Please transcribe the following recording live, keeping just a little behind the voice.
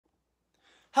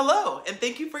Hello, and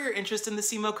thank you for your interest in the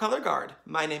Semo Color Guard.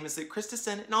 My name is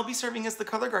Christisen, and I'll be serving as the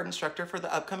Color Guard instructor for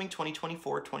the upcoming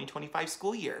 2024-2025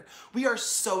 school year. We are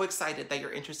so excited that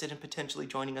you're interested in potentially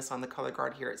joining us on the Color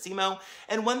Guard here at Semo,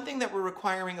 and one thing that we're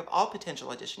requiring of all potential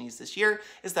auditionees this year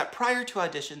is that prior to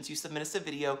auditions, you submit us a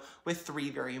video with 3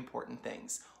 very important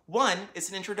things. One is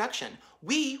an introduction.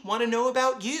 We want to know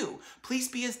about you. Please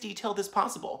be as detailed as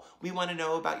possible. We want to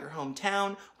know about your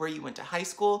hometown, where you went to high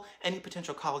school, any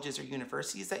potential colleges or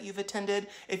universities that you've attended.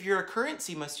 If you're a current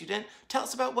Semo student, tell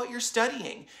us about what you're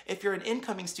studying. If you're an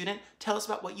incoming student, tell us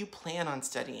about what you plan on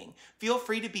studying. Feel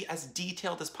free to be as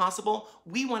detailed as possible.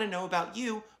 We want to know about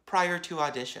you prior to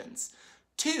auditions.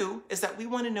 2 is that we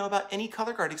want to know about any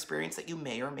color guard experience that you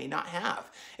may or may not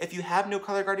have. If you have no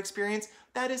color guard experience,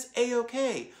 that is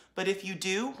a-okay. But if you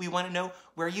do, we want to know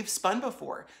where you've spun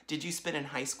before. Did you spin in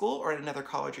high school or at another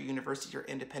college or university or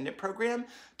independent program?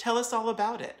 Tell us all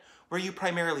about it. Were you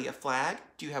primarily a flag?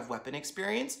 Do you have weapon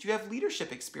experience? Do you have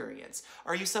leadership experience?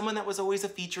 Are you someone that was always a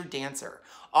featured dancer?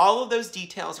 All of those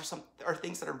details are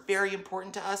things that are very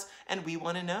important to us and we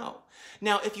want to know.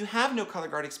 Now, if you have no color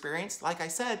guard experience, like I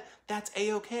said, that's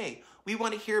a-okay. We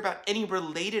want to hear about any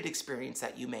related experience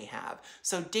that you may have.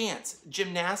 So dance,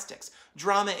 gymnastics,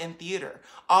 drama and theater,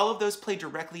 all of those play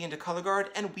directly into color guard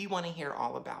and we want to hear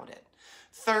all about it.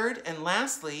 Third and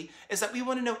lastly is that we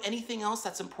want to know anything else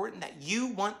that's important that you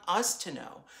want us to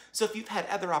know. So if you've had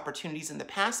other opportunities in the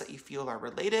past that you feel are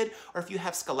related, or if you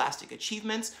have scholastic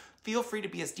achievements, feel free to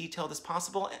be as detailed as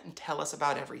possible and tell us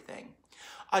about everything.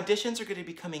 Auditions are going to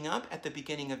be coming up at the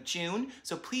beginning of June,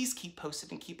 so please keep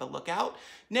posted and keep a lookout.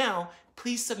 Now,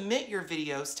 please submit your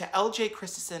videos to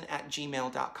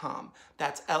ljchristisen@gmail.com.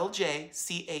 That's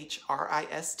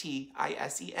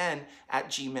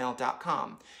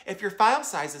ljchristisen@gmail.com. If your file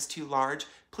size is too large,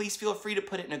 please feel free to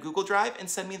put it in a Google Drive and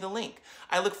send me the link.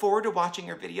 I look forward to watching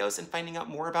your videos and finding out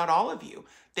more about all of you.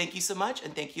 Thank you so much,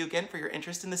 and thank you again for your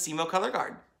interest in the Semo Color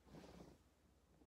Guard.